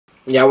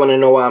Y'all wanna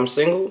know why I'm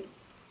single?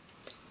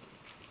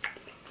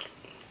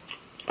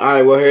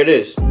 Alright, well, here it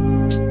is.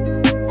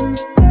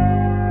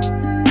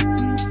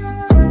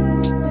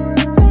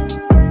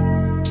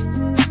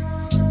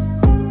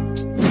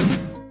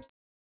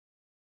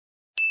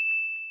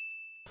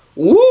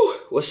 Woo!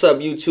 What's up,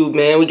 YouTube,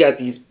 man? We got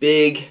these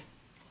big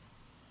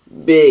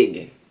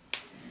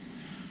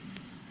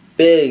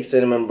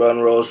cinnamon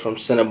bun rolls from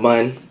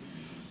CINNABON.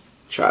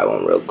 Try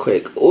one real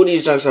quick. Oh,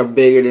 these junks are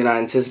bigger than I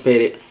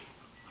anticipated.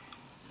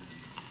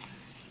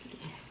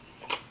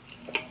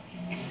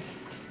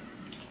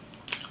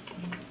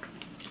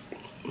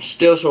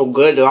 Still so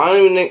good, though. I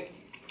don't even think...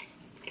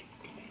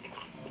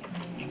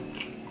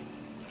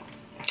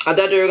 I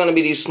thought they were gonna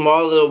be these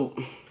small little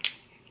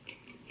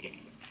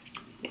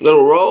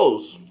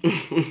rolls.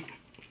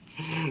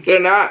 They're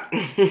not.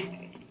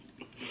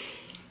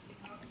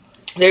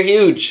 They're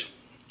huge.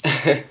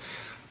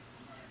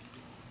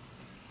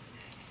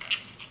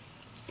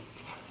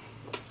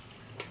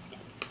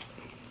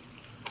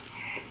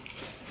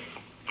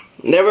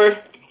 Never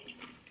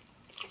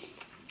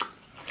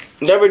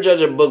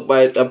judge a book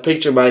by a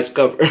picture by its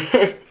cover.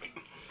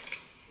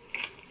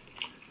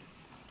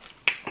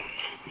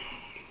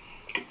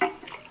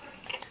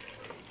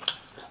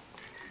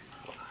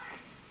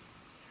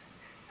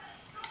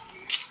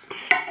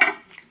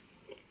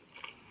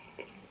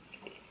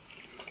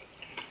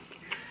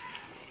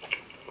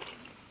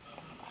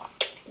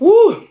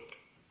 Woo!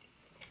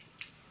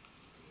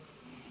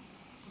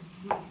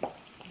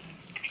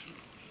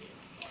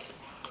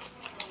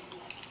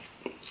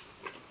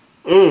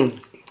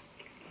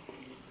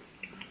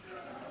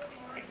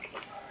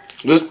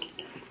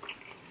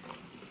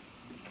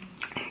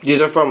 These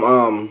are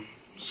from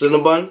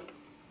CINNABON.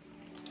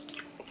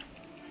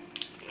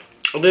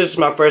 This is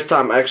my first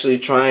time actually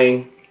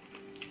trying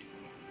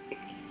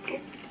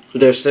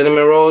their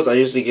cinnamon rolls. I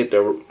usually get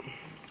their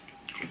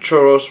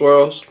churro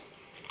swirls.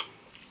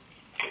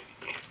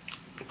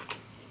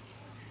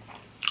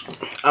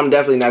 I'm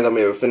definitely not gonna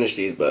be able to finish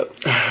these, but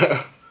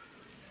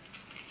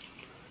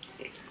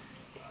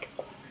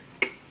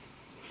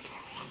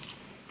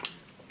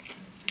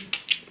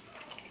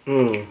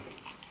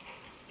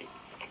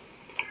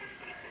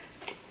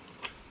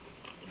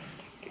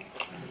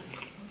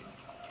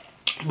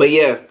But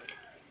yeah.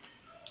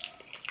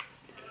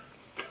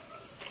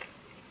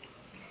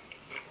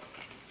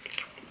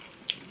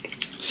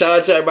 Shout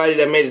out to everybody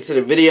that made it to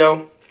the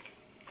video.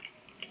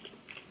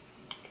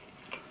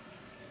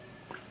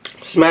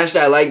 Smash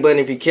that like button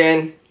if you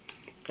can.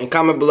 And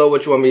comment below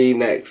what you want me to eat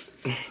next.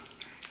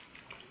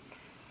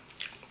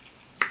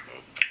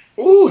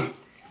 Ooh.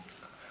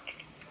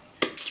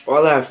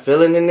 All that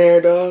filling in there,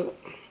 dog.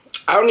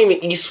 I don't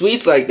even eat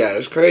sweets like that.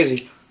 It's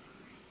crazy.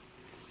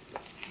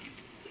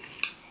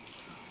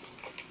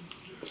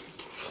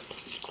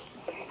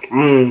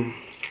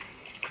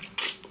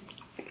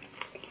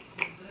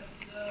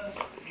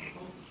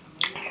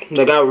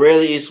 Like, I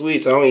rarely eat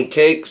sweets. I don't eat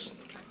cakes,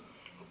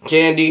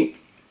 candy.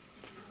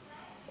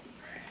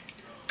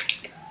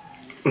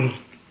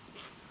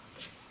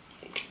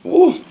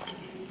 Ooh.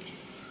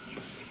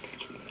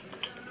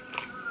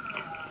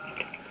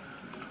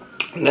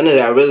 None of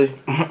that, really.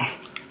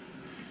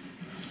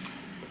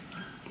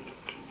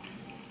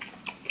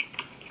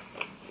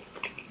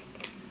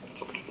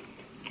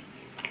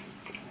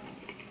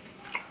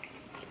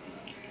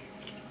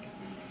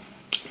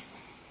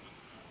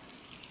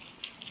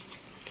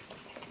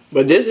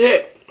 But this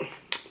hit.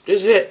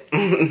 This hit.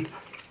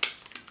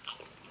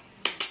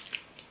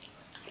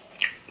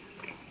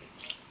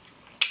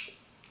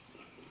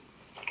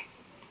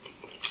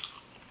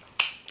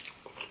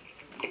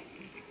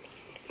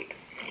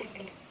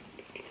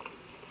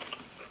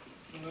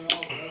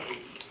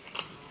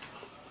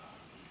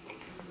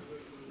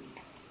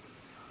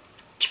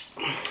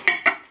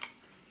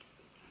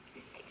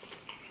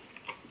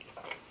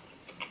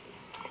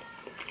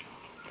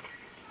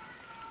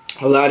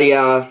 A lot of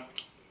y'all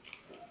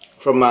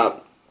from my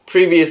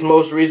previous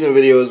most recent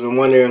videos been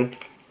wondering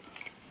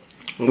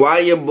why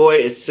your boy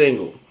is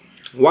single.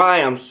 Why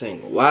I'm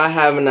single. Why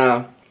haven't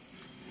I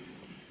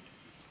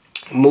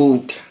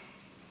moved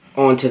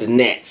on to the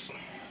next?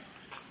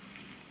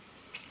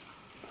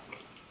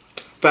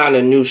 Found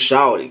a new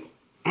shawty.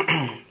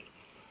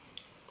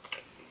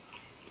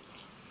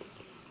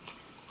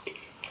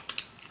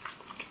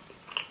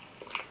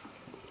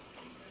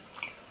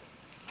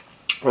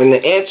 And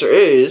the answer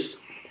is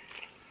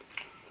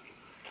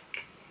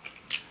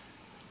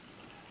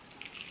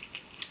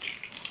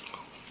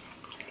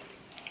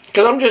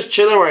because I'm just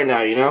chilling right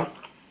now, you know?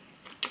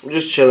 I'm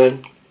just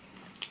chilling.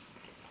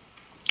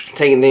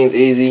 Taking things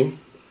easy.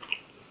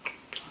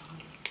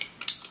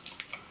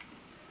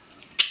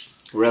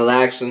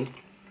 Relaxing.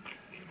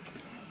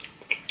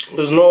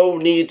 There's no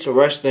need to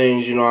rush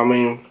things, you know what I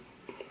mean?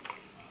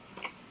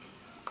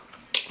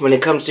 When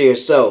it comes to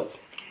yourself.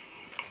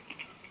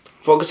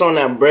 Focus on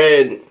that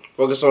bread.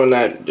 Focus on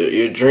that,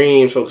 your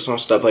dreams. Focus on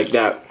stuff like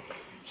that.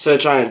 Instead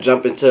of trying to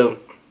jump into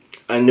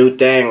a new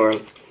thing or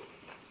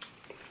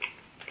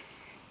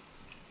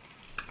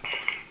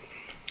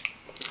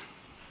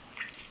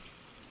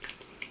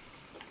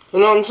You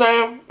know what I'm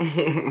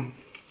saying?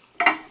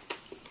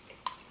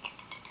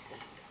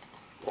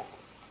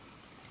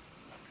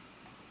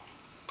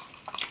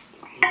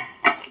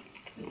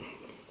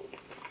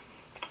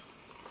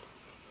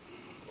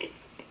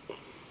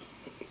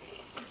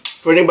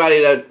 For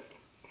anybody that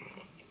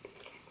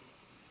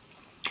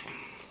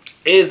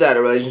is out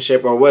of a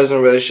relationship or was in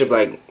a relationship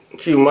like a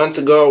few months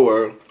ago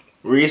or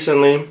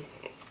recently,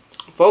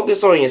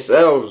 focus on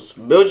yourselves.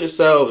 Build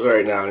yourselves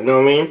right now. You know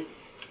what I mean?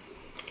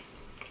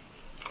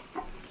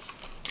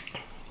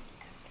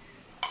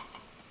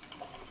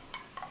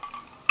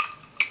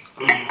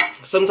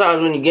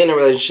 Sometimes when you get in a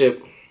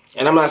relationship,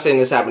 and I'm not saying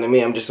this happened to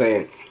me, I'm just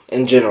saying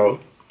in general,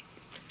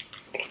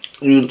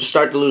 you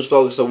start to lose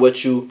focus on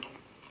what you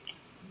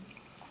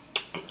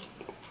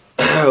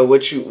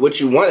what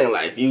you want in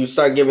life. You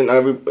start giving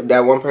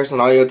that one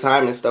person all your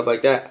time and stuff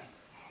like that.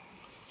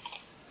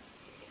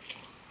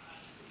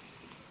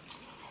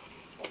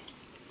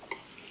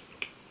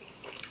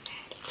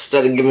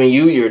 Instead of giving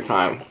you your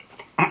time.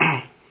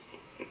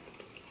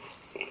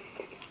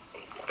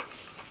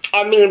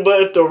 I mean,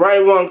 but if the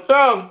right one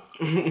come,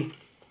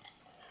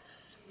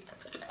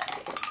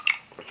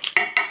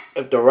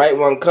 if the right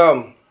one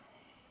come,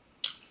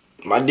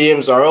 my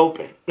DMs are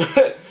open.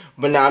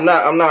 But now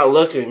I'm not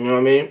looking, you know what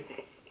I mean?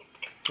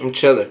 I'm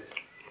chilling.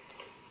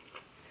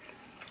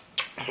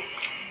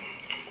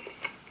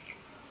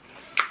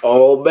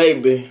 Oh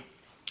baby.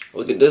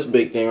 Look at this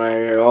big thing right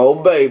here. Oh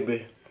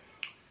baby.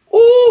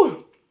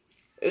 Ooh.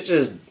 It's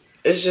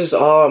just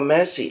all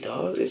messy,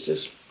 dog. It's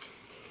just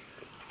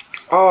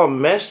all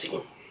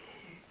messy.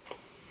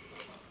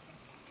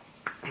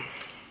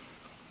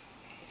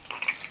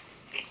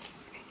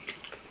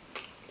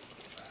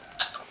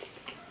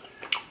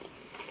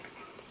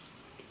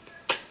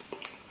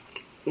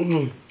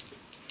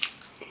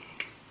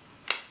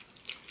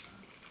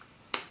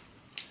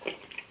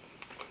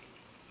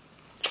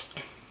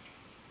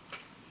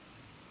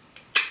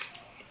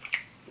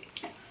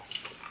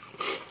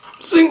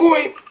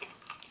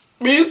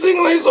 Being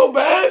single ain't so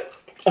bad.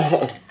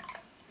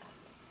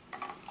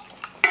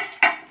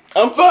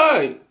 I'm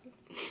fine.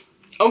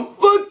 I'm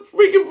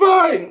freaking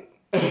fine.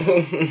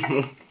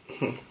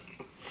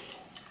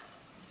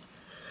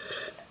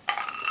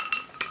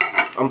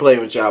 I'm playing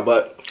with y'all,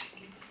 but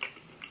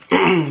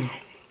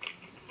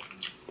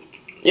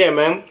yeah,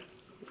 man.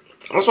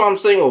 That's why I'm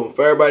single.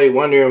 For everybody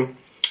wondering,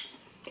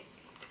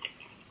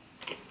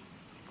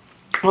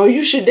 oh,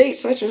 you should date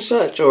such and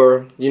such,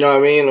 or you know what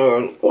I mean,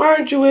 or why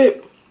aren't you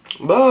with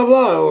blah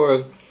blah,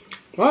 or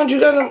why aren't you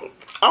gonna?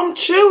 I'm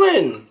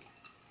chilling.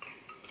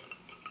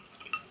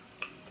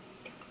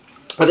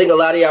 I think a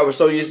lot of y'all were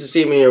so used to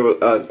seeing me in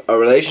a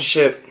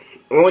relationship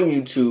on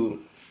YouTube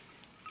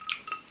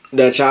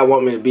that y'all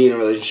want me to be in a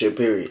relationship,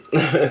 period.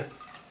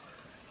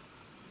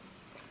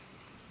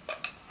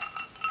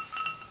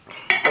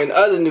 In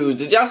other news,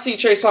 did y'all see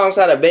Trey Songz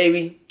had a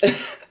baby?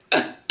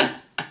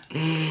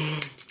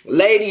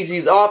 Ladies,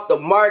 he's off the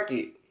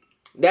market.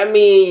 That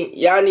means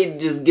y'all need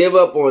to just give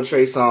up on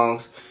Trey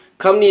Songz.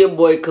 Come to your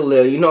boy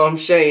Khalil. You know what I'm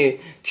saying?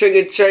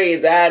 Trigger Trey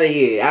is out of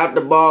here. Out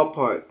the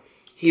ballpark.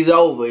 He's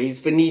over. He's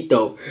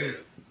finito.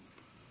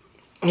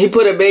 He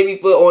put a baby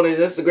foot on his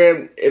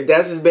Instagram. If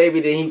that's his baby,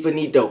 then he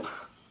finito.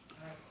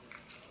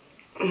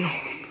 You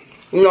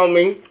know what I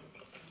mean?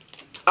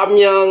 I'm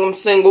young. I'm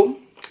single.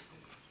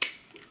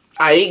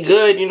 I eat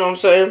good. You know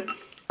what I'm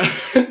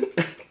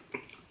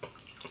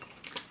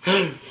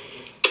saying?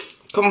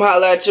 Come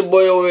holla at your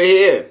boy over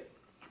here.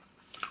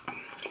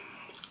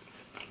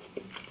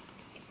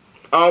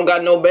 I don't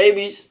got no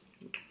babies.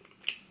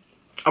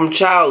 I'm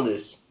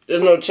childless.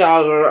 There's no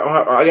child.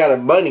 I got a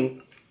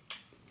bunny.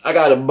 I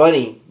got a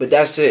bunny, but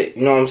that's it.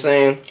 You know what I'm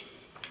saying?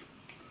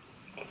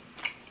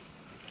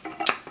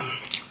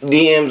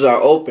 DMs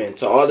are open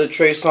to all the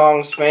Trey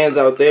Songz fans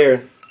out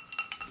there.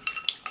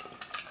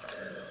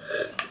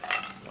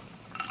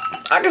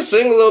 I can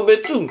sing a little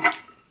bit too.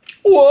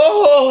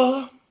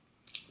 Whoa.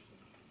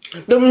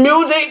 The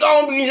music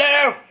gonna be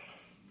loud.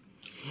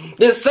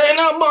 The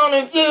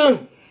CINNABON is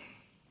good.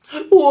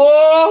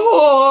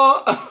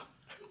 Whoa.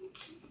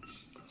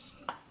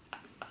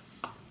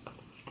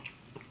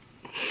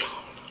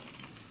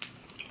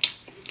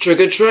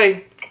 Trigger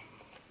Trey.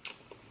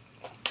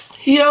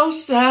 He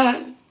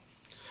outside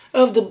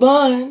of the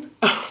bun.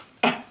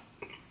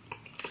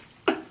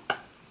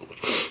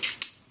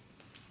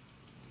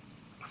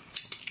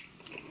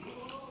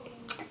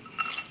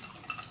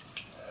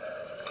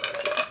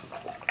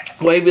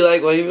 What he be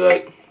like? What he be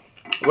like?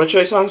 What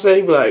Trey Songz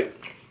say? He be like,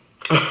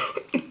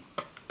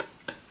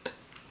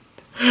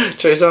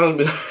 Trey Songz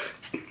be like,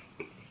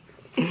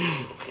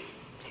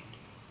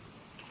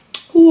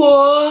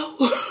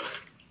 whoa.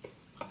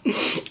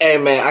 Hey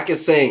man, I can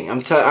sing.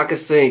 I can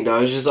sing,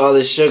 dog. It's just all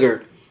this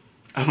sugar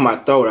in my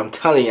throat. I'm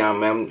telling y'all,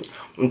 man.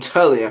 I'm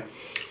telling y'all.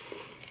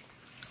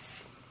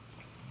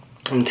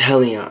 I'm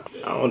telling y'all.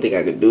 I don't think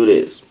I could do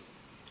this.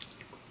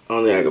 I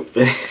don't think I could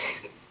finish.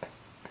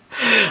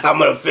 I'm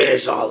gonna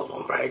finish all of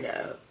them right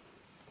now.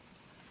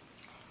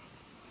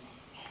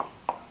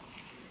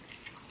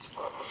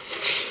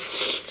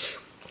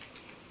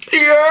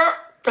 Yeah.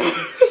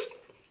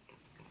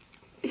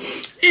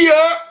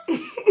 Yeah.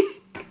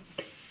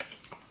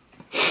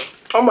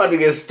 I'm about to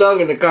get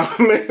stung in the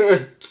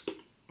comments.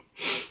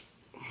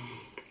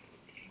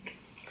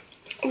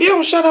 You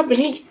don't shut up and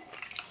eat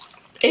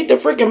the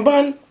freaking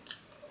bun.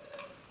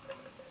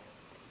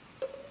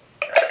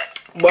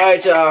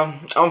 But y'all,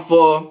 I'm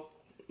full.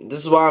 This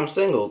is why I'm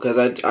single, cause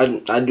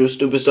I do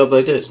stupid stuff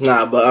like this.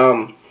 Nah,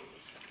 but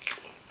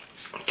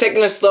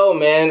taking it slow,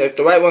 man. If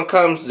the right one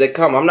comes, they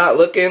come. I'm not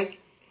looking,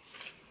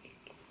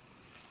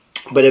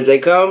 but if they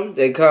come,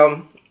 they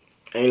come.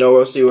 And you know,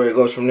 we'll see where it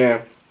goes from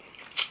there.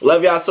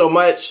 Love y'all so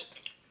much.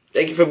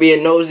 Thank you for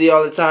being nosy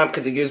all the time,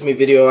 cause it gives me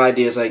video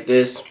ideas like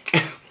this.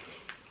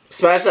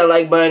 Smash that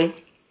like button.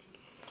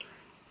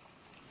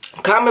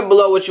 Comment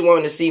below what you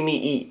want to see me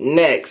eat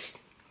next.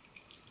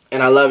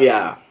 And I love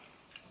y'all.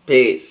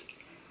 Peace.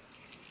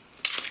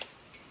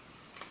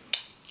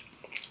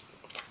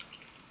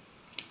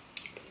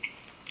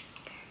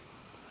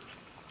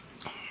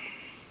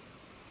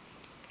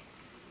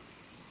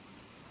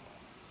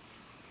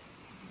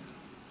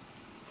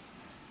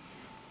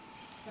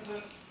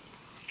 Mhm.